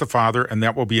 "Show us the Father, and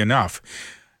that will be enough,"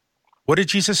 what did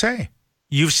Jesus say?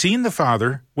 "You've seen the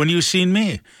Father when you've seen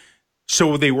me."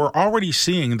 So they were already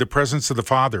seeing the presence of the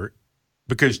Father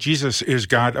because Jesus is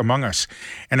God among us.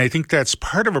 And I think that's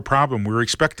part of a problem. We're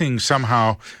expecting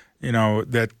somehow,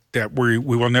 that we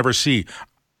will never see.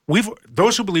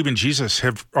 Those who believe in Jesus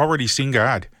have already seen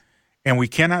God. And we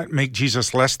cannot make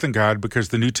Jesus less than God because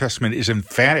the New Testament is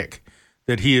emphatic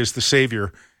that he is the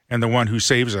Savior and the one who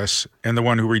saves us and the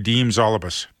one who redeems all of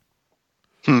us.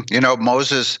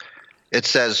 Moses, it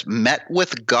says, met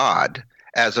with God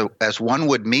as one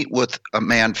would meet with a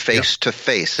man face to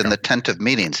face in the tent of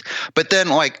meetings. But then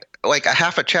like a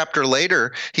half a chapter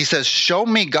later, he says, "Show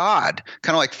me God,"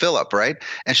 kind of like Philip, right?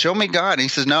 And show me God. And he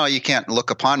says, "No, you can't look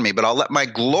upon me, but I'll let my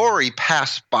glory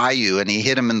pass by you." And he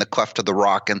hit him in the cleft of the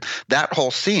rock and that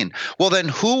whole scene. Well, then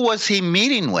who was he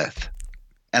meeting with?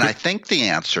 And I think the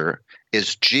answer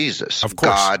is Jesus, of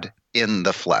course. God in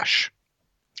the flesh.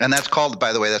 And that's called,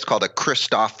 by the way, a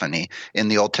Christophany in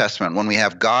the Old Testament, when we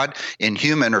have God in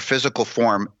human or physical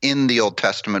form in the Old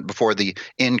Testament before the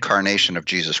incarnation of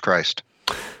Jesus Christ.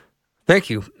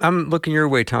 Thank you. I'm looking your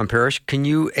way, Tom Parrish. Can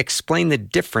you explain the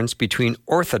difference between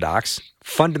Orthodox,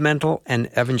 fundamental, and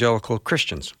evangelical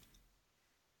Christians?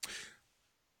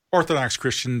 Orthodox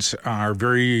Christians have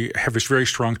this very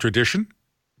strong tradition,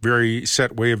 very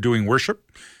set way of doing worship.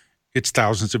 It's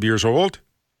thousands of years old.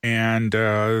 And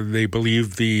they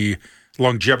believe the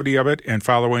longevity of it and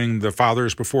following the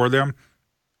fathers before them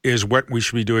is what we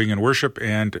should be doing in worship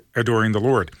and adoring the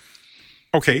Lord.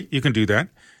 Okay, you can do that.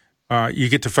 You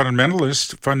get to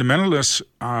fundamentalists. Fundamentalists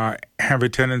have a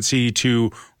tendency to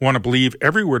want to believe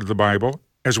every word of the Bible,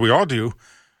 as we all do,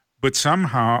 but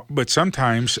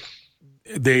sometimes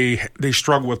they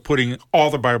struggle with putting all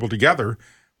the Bible together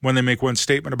when they make one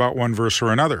statement about one verse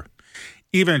or another.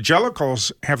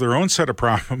 Evangelicals have their own set of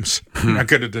problems. I'm not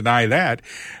going to deny that.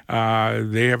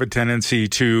 They have a tendency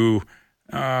to,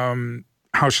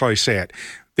 how shall I say it?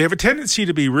 They have a tendency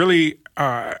to be really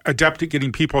adept at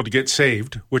getting people to get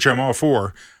saved, which I'm all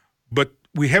for. But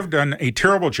we have done a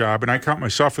terrible job, and I count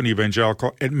myself an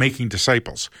evangelical, at making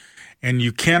disciples. And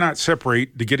you cannot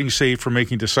separate the getting saved from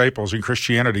making disciples in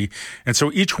Christianity. And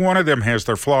so each one of them has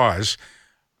their flaws.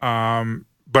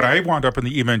 But I wound up in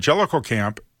the evangelical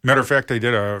camp. Matter of fact, I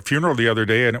did a funeral the other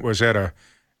day, and it was at a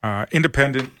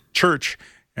independent church,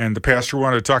 and the pastor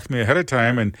wanted to talk to me ahead of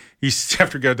time, and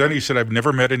after he got done, he said, "I've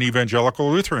never met an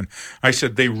evangelical Lutheran." I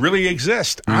said, "They really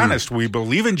exist. Honest, we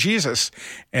believe in Jesus,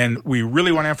 and we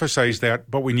really want to emphasize that,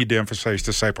 but we need to emphasize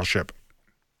discipleship."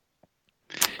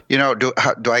 Do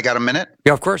I got a minute?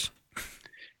 Yeah, of course.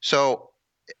 So,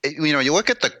 you look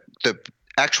at the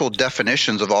actual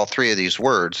definitions of all three of these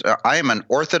words. I am an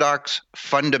Orthodox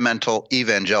fundamental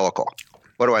evangelical.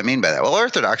 What do I mean by that? Well,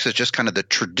 Orthodox is just kind of the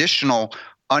traditional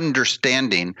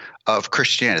understanding of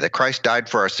Christianity, that Christ died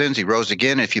for our sins, he rose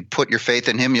again. If you put your faith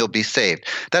in him, you'll be saved.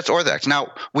 That's Orthodox.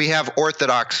 Now, we have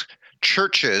Orthodox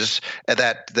churches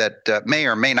that may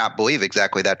or may not believe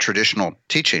exactly that traditional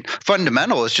teaching.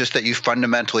 Fundamental is just that you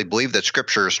fundamentally believe that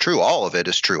Scripture is true. All of it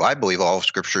is true. I believe all of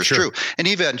Scripture is true. And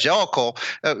evangelical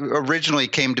originally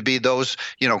came to be those,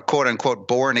 quote unquote,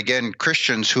 born again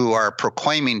Christians who are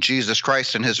proclaiming Jesus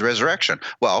Christ and his resurrection.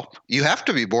 Well, you have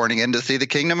to be born again to see the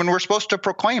kingdom, and we're supposed to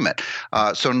proclaim it.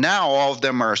 So now all of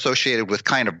them are associated with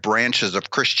kind of branches of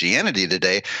Christianity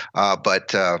today.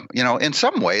 But in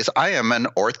some ways, I am an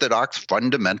Orthodox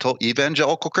fundamental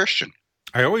evangelical Christian.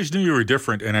 I always knew you were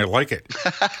different, and I like it.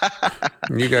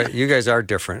 You guys are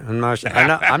different. I'm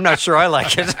not sure I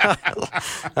like it.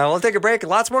 We'll take a break.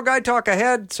 Lots more Guy Talk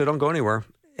ahead, so don't go anywhere.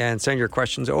 And send your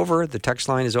questions over. The text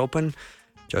line is open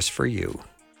just for you.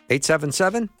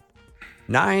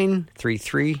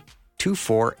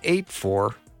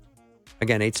 877-933-2484.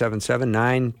 Again,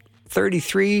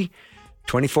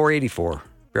 877-933-2484.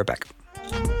 Be right back.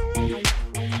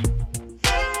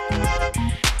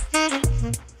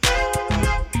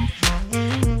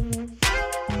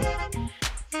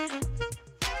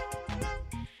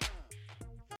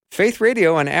 Faith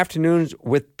Radio and Afternoons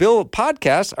with Bill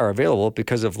podcasts are available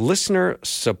because of listener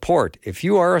support. If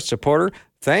you are a supporter,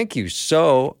 thank you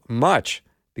so much.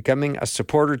 Becoming a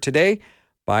supporter today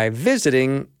by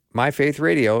visiting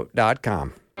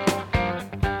myfaithradio.com.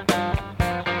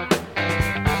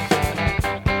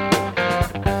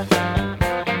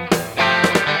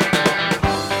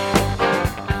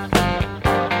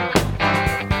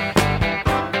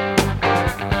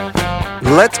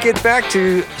 Let's get back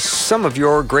to some of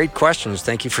your great questions.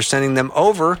 Thank you for sending them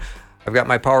over. I've got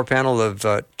my power panel of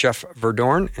Jeff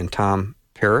Verdorn and Tom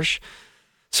Parrish.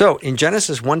 So in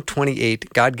Genesis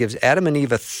 1:28, God gives Adam and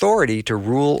Eve authority to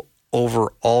rule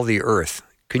over all the earth.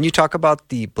 Can you talk about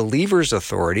the believer's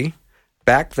authority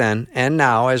back then and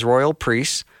now as royal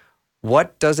priests?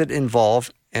 What does it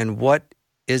involve, and what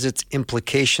is its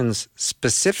implications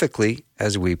specifically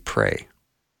as we pray?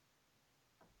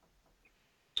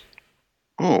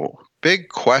 Oh, big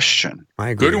question. I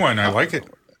agree. Good one. I like it.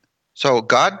 So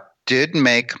God did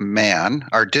make man,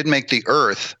 or did make the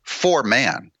earth for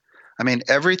man. I mean,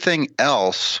 everything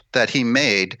else that he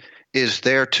made is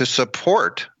there to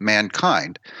support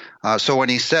mankind. So when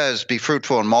he says, be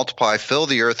fruitful and multiply, fill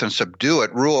the earth and subdue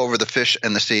it, rule over the fish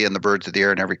and the sea and the birds of the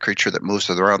air and every creature that moves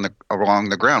along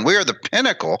the ground. We are the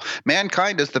pinnacle.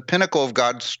 Mankind is the pinnacle of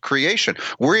God's creation.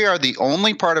 We are the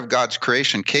only part of God's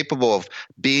creation capable of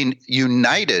being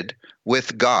united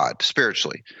with God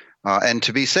spiritually. And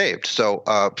to be saved. So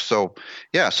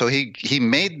he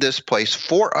made this place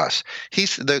for us.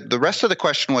 The rest of the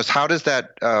question was, how does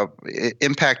that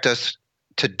impact us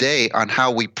today on how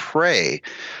we pray?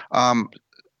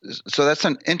 So that's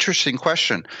an interesting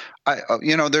question.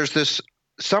 There's this.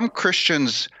 Some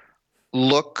Christians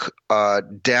look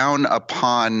down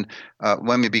upon.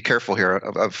 Let me be careful here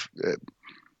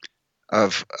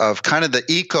of kind of the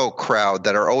eco crowd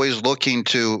that are always looking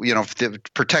to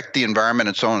protect the environment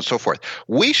and so on and so forth.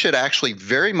 We should actually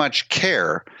very much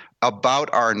care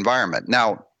about our environment.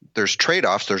 Now, there's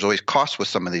trade-offs. There's always costs with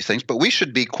some of these things, but we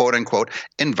should be quote unquote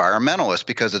environmentalists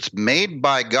because it's made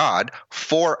by God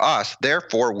for us.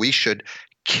 Therefore, we should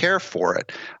care for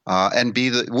it and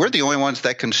we're the only ones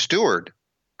that can steward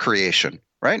creation,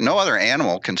 right? No other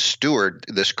animal can steward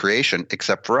this creation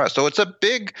except for us. So it's a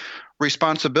big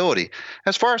responsibility.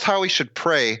 As far as how we should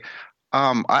pray,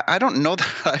 I don't know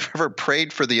that I've ever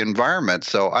prayed for the environment.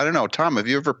 So I don't know. Tom, have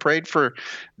you ever prayed for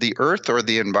the earth or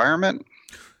the environment?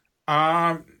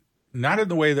 Not in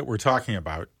the way that we're talking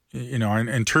about,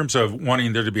 in terms of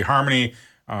wanting there to be harmony.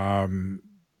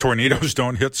 Tornadoes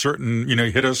don't hit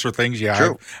hit us or things. Yeah,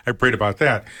 True. I prayed about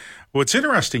that. What's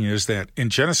interesting is that in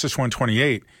Genesis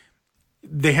 1:28,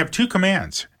 they have two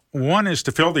commands. One is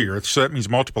to fill the earth, so that means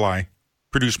multiply,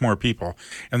 produce more people.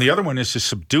 And the other one is to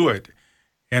subdue it.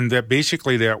 And that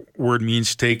basically that word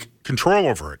means take control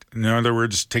over it. In other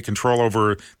words, take control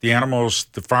over the animals,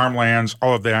 the farmlands,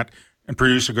 all of that, and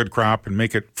produce a good crop and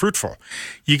make it fruitful.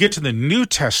 You get to the New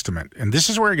Testament, and this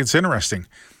is where it gets interesting.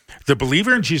 The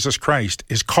believer in Jesus Christ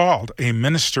is called a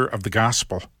minister of the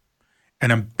gospel, an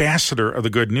ambassador of the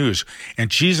good news. And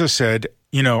Jesus said,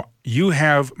 you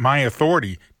have my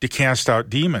authority to cast out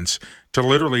demons, to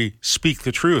literally speak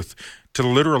the truth, to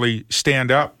literally stand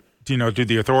up, to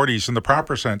the authorities in the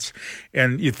proper sense.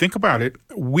 And you think about it,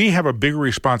 we have a bigger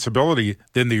responsibility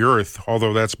than the earth,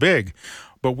 although that's big.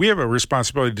 But we have a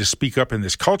responsibility to speak up in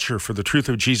this culture for the truth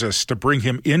of Jesus, to bring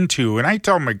him into, and I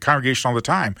tell my congregation all the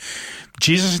time,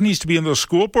 Jesus needs to be in those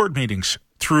school board meetings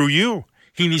through you.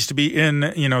 He needs to be in,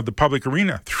 the public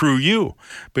arena through you,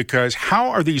 because how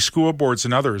are these school boards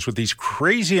and others with these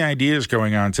crazy ideas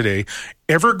going on today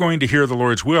ever going to hear the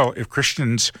Lord's will if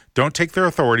Christians don't take their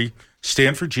authority,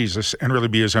 stand for Jesus, and really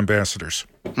be his ambassadors?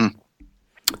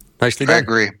 Nicely done. I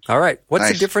agree. All right. What's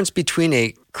Nice. the difference between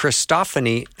a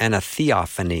Christophany and a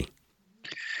theophany?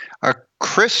 A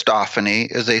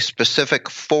Christophany is a specific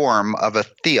form of a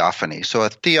theophany. So a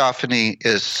theophany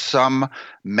is some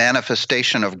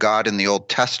manifestation of God in the Old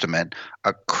Testament.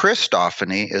 A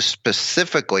Christophany is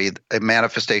specifically a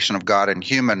manifestation of God in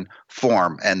human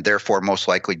form, and therefore most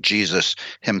likely Jesus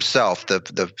himself,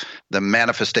 the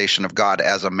manifestation of God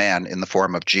as a man in the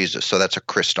form of Jesus. So that's a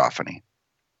Christophany.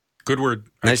 Good word.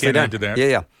 Nicely I can't done. add to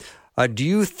that. Yeah. Do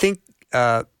you think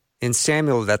in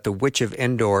Samuel that the witch of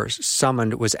Endor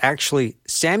summoned was actually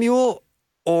Samuel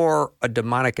or a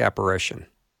demonic apparition?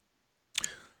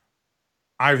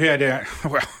 I've had,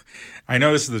 I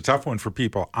know this is the tough one for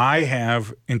people. I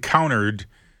have encountered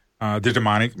the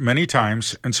demonic many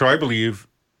times, and so I believe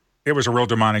it was a real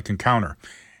demonic encounter.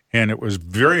 And it was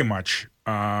very much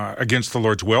against the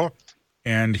Lord's will,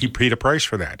 and he paid a price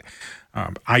for that.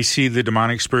 I see the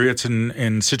demonic spirits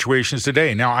in situations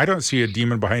today. Now, I don't see a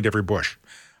demon behind every bush.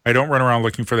 I don't run around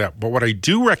looking for that. But what I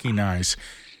do recognize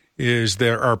is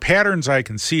there are patterns I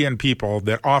can see in people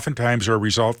that oftentimes are a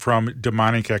result from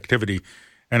demonic activity.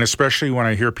 And especially when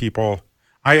I hear people,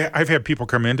 I've had people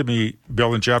come into me,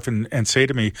 Bill and Jeff, and say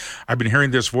to me, I've been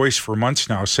hearing this voice for months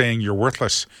now saying you're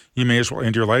worthless. You may as well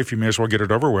end your life. You may as well get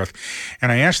it over with.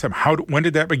 And I asked them, when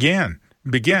did that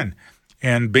begin?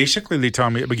 And basically they tell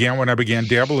me it began when I began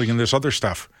dabbling in this other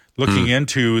stuff, looking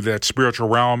into that spiritual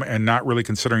realm and not really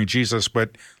considering Jesus,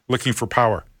 but looking for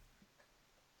power.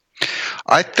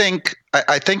 I think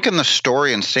in the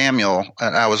story in Samuel,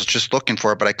 and I was just looking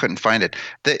for it, but I couldn't find it.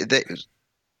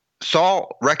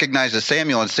 Saul recognizes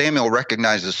Samuel, and Samuel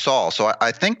recognizes Saul. So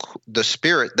I think the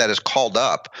spirit that is called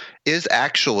up is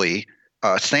actually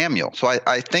Samuel. So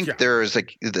I think there is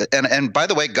and by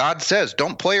the way, God says,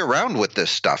 don't play around with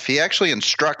this stuff. He actually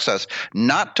instructs us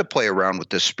not to play around with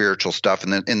this spiritual stuff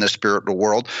in the spiritual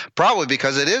world, probably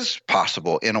because it is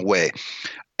possible in a way.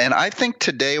 And I think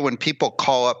today when people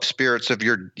call up spirits of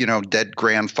your, dead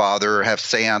grandfather or have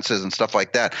seances and stuff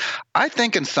like that, I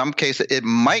think in some cases it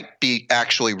might be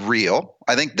actually real.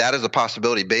 I think that is a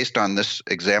possibility based on this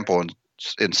example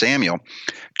in Samuel.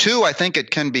 2, I think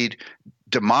it can be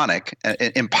demonic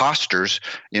imposters,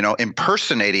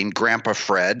 impersonating Grandpa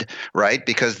Fred, right?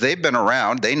 Because they've been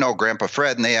around, they know Grandpa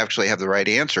Fred, and they actually have the right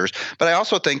answers. But I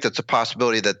also think that's a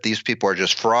possibility that these people are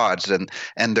just frauds, and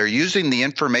they're using the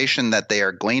information that they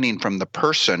are gleaning from the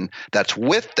person that's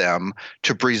with them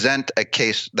to present a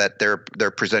case that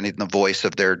they're presenting the voice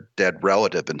of their dead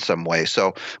relative in some way.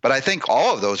 So, but I think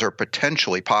all of those are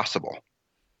potentially possible.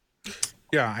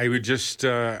 Yeah, I would just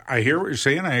I hear what you're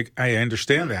saying. I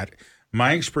understand that.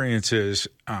 My experience is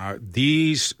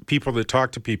these people that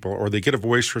talk to people or they get a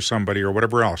voice for somebody or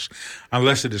whatever else,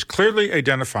 unless it is clearly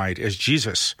identified as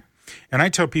Jesus. And I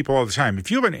tell people all the time, if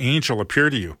you have an angel appear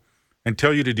to you and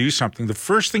tell you to do something, the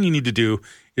first thing you need to do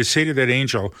is say to that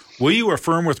angel, will you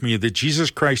affirm with me that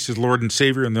Jesus Christ is Lord and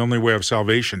Savior and the only way of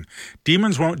salvation?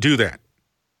 Demons won't do that.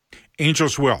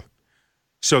 Angels will.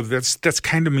 So that's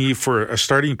kind of me for a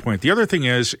starting point. The other thing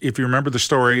is, if you remember the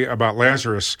story about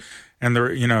Lazarus and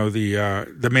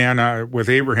the man with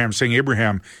Abraham saying,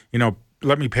 Abraham,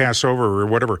 let me pass over or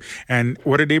whatever. And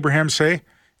what did Abraham say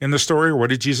in the story? Or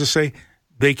what did Jesus say?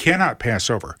 They cannot pass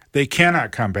over. They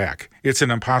cannot come back. It's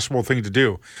an impossible thing to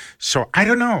do. So I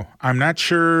don't know. I'm not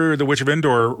sure the Witch of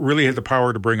Endor really had the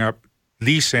power to bring up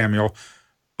the Samuel,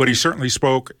 but he certainly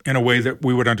spoke in a way that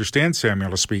we would understand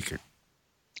Samuel to speak.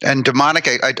 And demonic,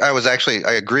 I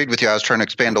agreed with you. I was trying to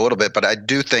expand a little bit, but I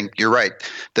do think you're right.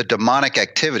 The demonic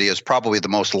activity is probably the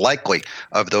most likely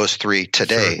of those 3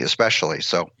 today, especially.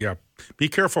 So, yeah, be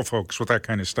careful, folks, with that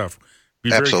kind of stuff.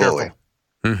 Be Absolutely.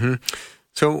 very careful. Mm-hmm.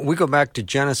 So we go back to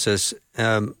Genesis.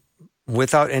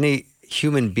 Without any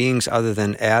human beings other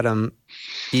than Adam,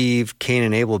 Eve, Cain,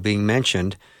 and Abel being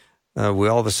mentioned, we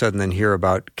all of a sudden then hear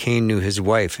about Cain knew his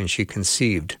wife and she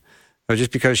conceived. So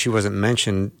just because she wasn't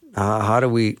mentioned, how do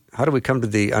we come to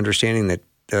the understanding that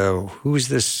who's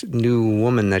this new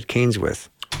woman that Cain's with?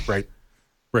 Right.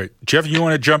 Jeff, you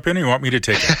want to jump in or you want me to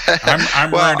take it?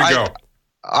 I'm ready to go.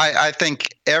 I think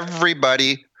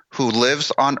everybody who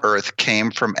lives on Earth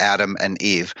came from Adam and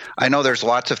Eve. I know there's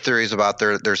lots of theories about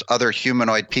there's other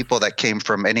humanoid people that came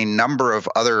from any number of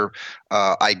other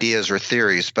ideas or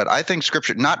theories, but I think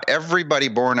Scripture, not everybody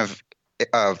born of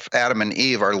Adam and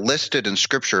Eve are listed in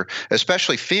Scripture,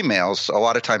 especially females. A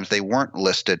lot of times they weren't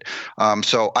listed.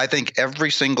 So I think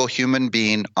every single human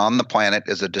being on the planet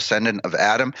is a descendant of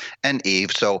Adam and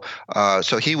Eve. So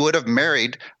he would have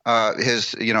married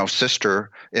his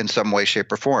sister in some way,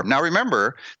 shape, or form. Now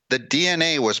remember, the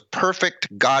DNA was perfect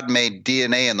God-made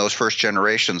DNA in those first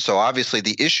generations. So obviously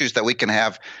the issues that we can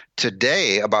have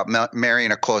today about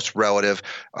marrying a close relative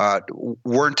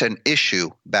weren't an issue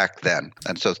back then.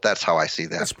 And so that's how I see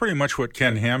that. That's pretty much what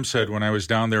Ken Ham said when I was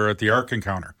down there at the Ark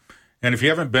Encounter. And if you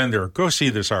haven't been there, go see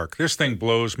this Ark. This thing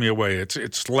blows me away.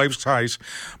 It's life size.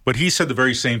 But he said the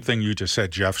very same thing you just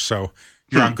said, Jeff. So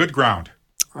you're on good ground.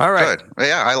 All right. Good.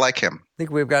 Yeah, I like him. I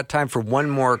think we've got time for one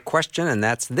more question, and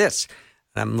that's this.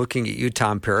 I'm looking at you,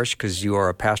 Tom Parrish, because you are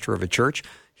a pastor of a church.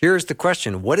 Here's the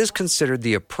question. What is considered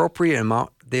the appropriate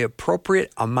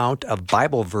amount of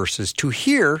Bible verses to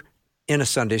hear in a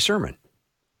Sunday sermon?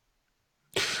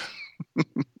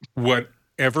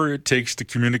 Whatever it takes to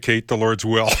communicate the Lord's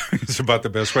will is about the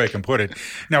best way I can put it.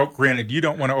 Now, granted, you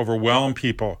don't want to overwhelm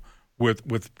people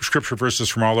with scripture verses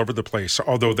from all over the place,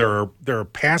 although there are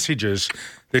passages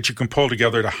that you can pull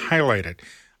together to highlight it.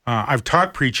 I've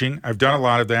taught preaching. I've done a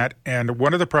lot of that. And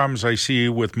one of the problems I see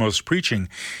with most preaching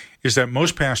is that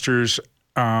most pastors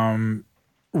will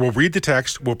read the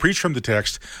text, will preach from the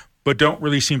text, but don't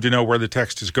really seem to know where the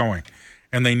text is going.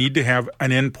 And they need to have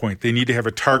an end point. They need to have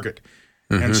a target.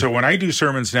 Mm-hmm. And so when I do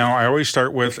sermons now, I always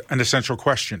start with an essential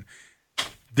question.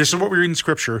 this is what we read in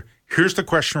Scripture. Here's the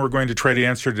question we're going to try to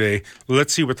answer today.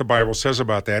 Let's see what the Bible says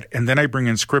about that. And then I bring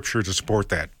in Scripture to support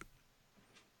that.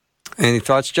 Any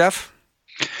thoughts, Jeff?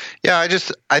 Yeah,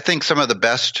 I think some of the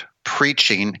best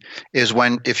preaching is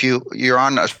when if you're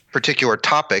on a particular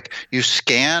topic, you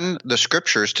scan the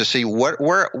scriptures to see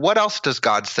what else does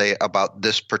God say about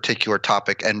this particular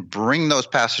topic and bring those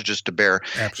passages to bear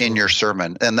in your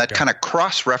sermon. And that kind of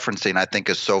cross-referencing, I think,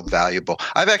 is so valuable.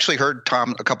 I've actually heard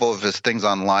Tom a couple of his things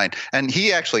online, and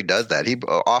he actually does that. He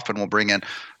often will bring in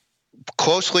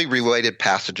closely related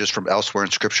passages from elsewhere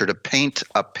in scripture to paint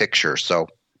a picture. So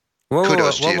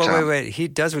kudos to you, Tom. Wait. He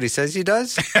does what he says he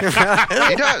does? He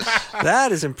does. That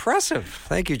is impressive.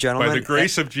 Thank you, gentlemen. By the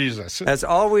grace of Jesus. As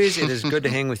always, it is good to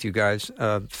hang with you guys.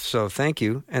 So thank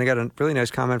you. And I got a really nice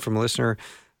comment from a listener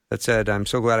that said, I'm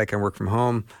so glad I can work from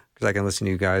home because I can listen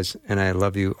to you guys, and I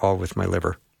love you all with my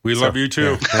liver. We love you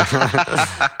too.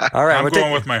 Yeah. All right. I'm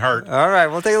going with my heart. All right.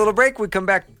 We'll take a little break. We come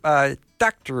back.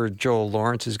 Dr. Joel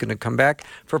Lawrence is going to come back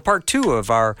for part 2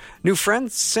 of our new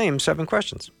friends, same 7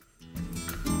 questions.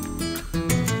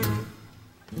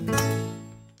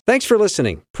 Thanks for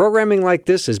listening. Programming like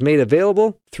this is made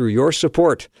available through your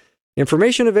support.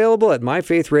 Information available at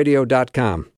myfaithradio.com.